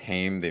trying to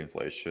tame the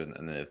inflation,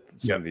 and then if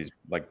some of these,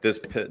 like this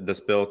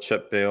bill,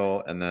 chip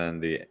bill, and then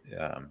the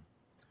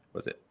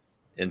was it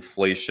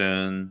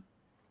Inflation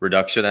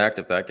Reduction Act,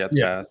 if that gets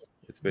passed,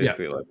 it's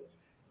basically like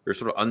you're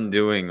sort of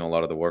undoing a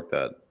lot of the work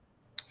that.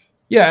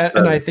 Yeah,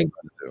 and I think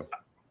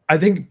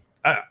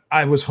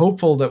I was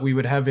hopeful that we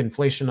would have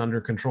inflation under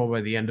control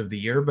by the end of the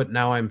year, but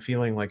now I'm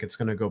feeling like it's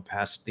going to go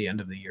past the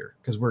end of the year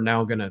because we're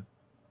now going to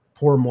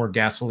pour more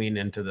gasoline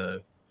into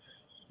the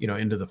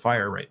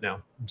fire right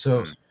now.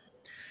 So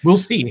we'll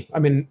see. I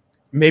mean,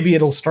 maybe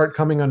it'll start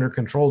coming under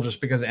control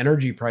just because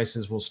energy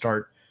prices will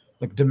start,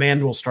 like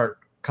demand will start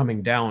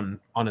coming down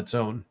on its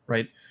own,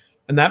 right?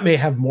 And that may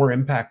have more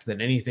impact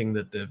than anything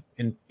that the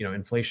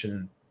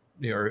inflation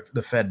or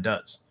the Fed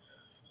does.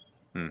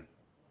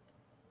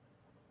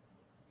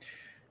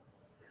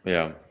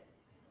 Yeah.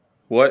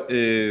 What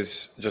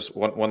is just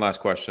one last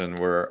question?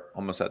 We're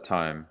almost at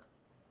time.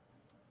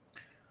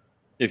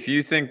 If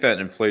you think that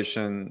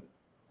inflation,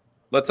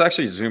 let's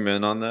actually zoom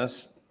in on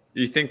this.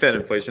 You think that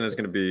inflation is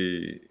going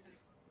to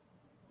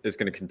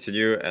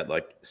continue at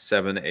like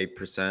 7%,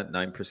 8%,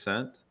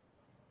 9%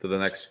 for the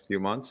next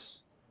few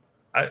months?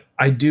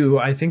 I do.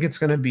 I think it's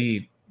going to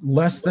be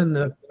less than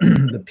the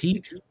the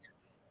peak.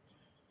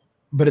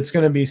 but it's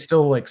going to be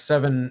still like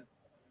 7%.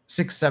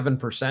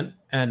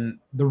 And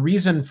the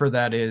reason for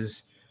that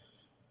is,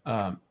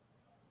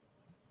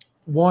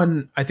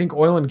 one, I think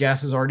oil and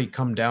gas has already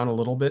come down a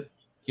little bit.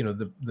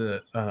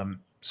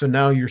 So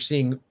now you're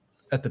seeing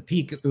at the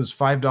peak it was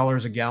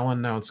 $5 a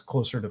gallon. Now it's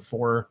closer to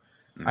 $4.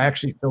 I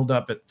actually filled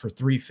up it for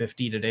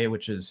 $3.50 today,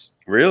 which is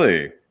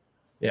really,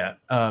 yeah.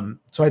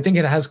 So I think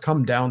it has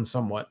come down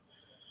somewhat.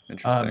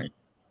 interesting.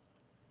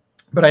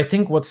 But I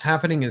think what's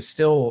happening is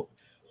still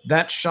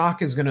that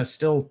shock is going to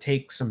still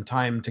take some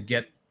time to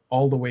get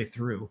all the way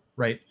through,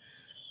 right?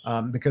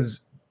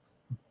 Because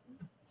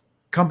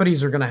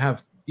companies are going to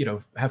have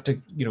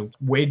to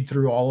wade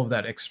through all of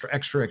that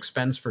extra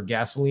expense for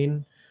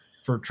gasoline,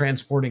 for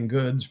transporting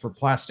goods, for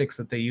plastics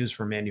that they use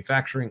for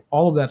manufacturing.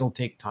 All of that will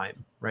take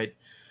time, right?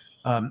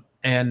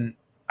 And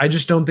I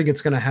just don't think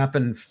it's going to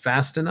happen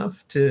fast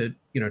enough to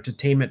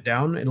tame it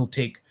down.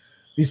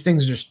 These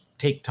things just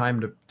take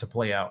time to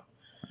play out.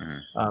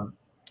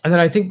 And then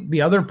I think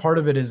the other part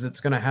of it is that's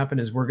going to happen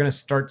is we're going to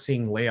start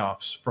seeing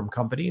layoffs from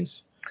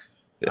companies.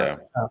 Yeah.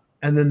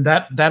 And then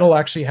that'll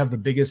actually have the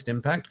biggest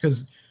impact,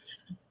 because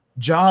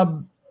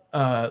job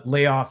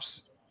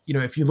layoffs,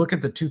 if you look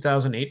at the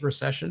 2008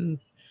 recession,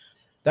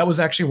 that was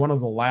actually one of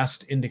the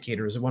last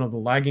indicators. One of the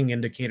lagging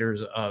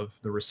indicators of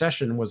the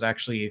recession was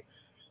actually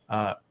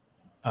the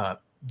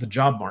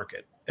job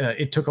market.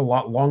 It took a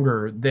lot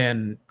longer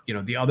than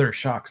the other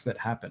shocks that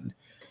happened.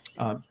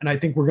 And I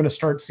think we're going to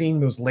start seeing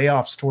those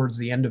layoffs towards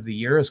the end of the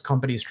year as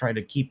companies try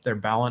to keep their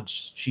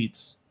balance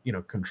sheets,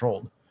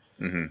 controlled.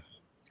 Mm-hmm.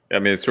 I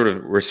mean,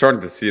 we're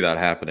starting to see that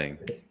happening.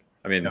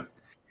 I mean,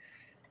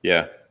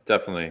 yeah,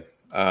 definitely.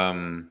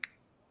 That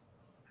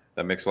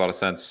makes a lot of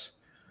sense.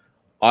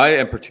 I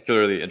am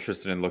particularly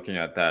interested in looking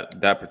at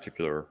that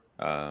particular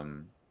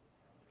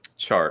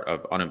chart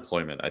of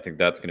unemployment. I think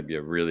that's going to be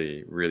a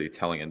really, really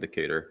telling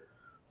indicator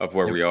of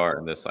where we are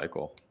in this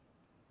cycle.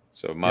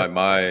 So my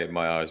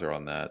eyes are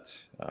on that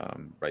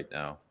right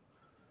now.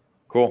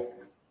 Cool.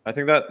 I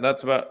think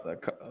that's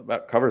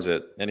about covers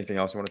it. Anything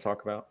else you want to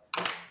talk about?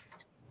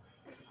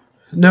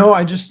 No,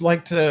 I just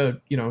like to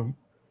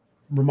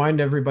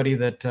remind everybody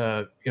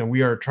that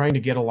we are trying to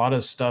get a lot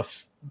of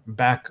stuff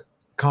back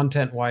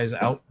content wise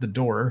out the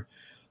door,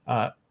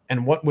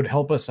 and what would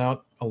help us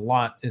out a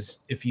lot is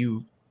if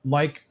you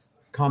like,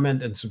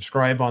 comment, and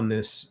subscribe on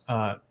this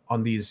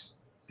on these.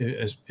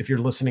 If you're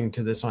listening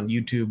to this on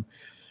YouTube,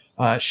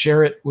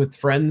 share it with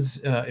friends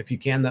if you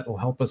can. That will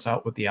help us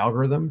out with the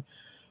algorithm.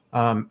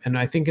 And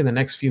I think in the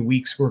next few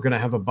weeks we're going to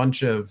have a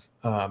bunch of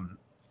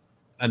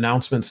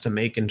announcements to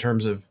make in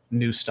terms of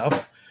new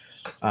stuff.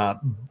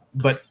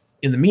 But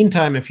in the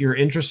meantime, if you're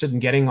interested in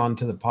getting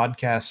onto the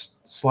podcast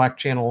Slack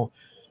channel,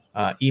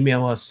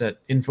 email us at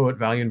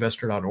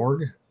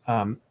info@valueinvestor.org,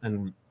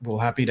 and we'll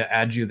happy to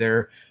add you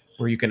there,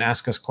 where you can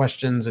ask us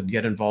questions and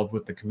get involved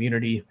with the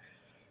community.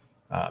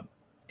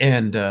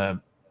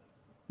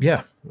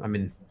 Yeah, I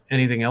mean,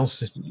 anything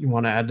else you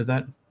want to add to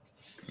that?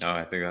 No,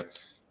 I think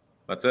that's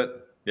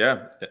it.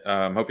 Yeah.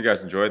 Hope you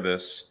guys enjoyed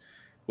this.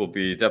 We'll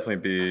definitely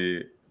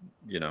be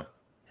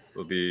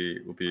we'll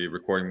be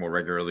recording more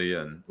regularly,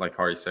 and like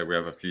Hari said, we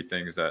have a few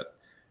things that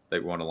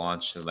we want to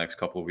launch in the next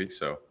couple of weeks.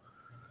 So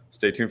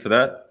stay tuned for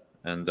that.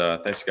 And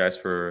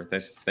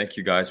thank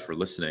you guys for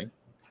listening.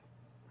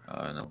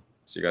 And I'll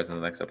see you guys in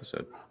the next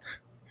episode.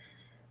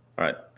 All right.